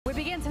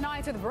begin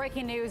tonight with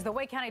breaking news. The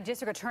Wake County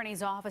District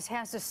Attorney's Office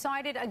has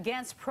decided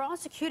against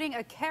prosecuting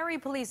a Cary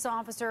police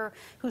officer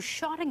who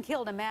shot and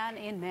killed a man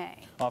in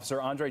May.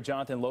 Officer Andre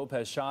Jonathan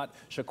Lopez shot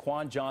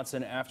Shaquan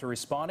Johnson after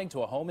responding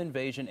to a home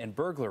invasion and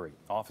burglary.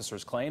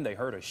 Officers claim they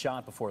heard a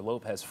shot before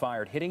Lopez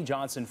fired, hitting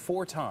Johnson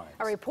 4 times.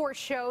 A report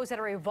shows that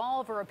a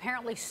revolver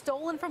apparently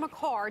stolen from a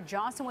car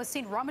Johnson was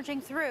seen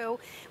rummaging through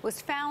was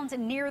found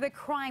near the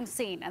crime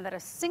scene, and that a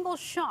single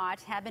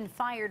shot had been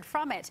fired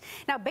from it.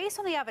 Now, based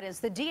on the evidence,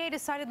 the DA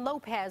decided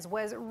Lopez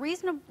was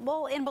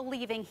reasonable in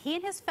believing he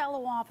and his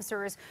fellow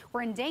officers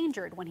were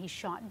endangered when he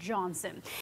shot Johnson.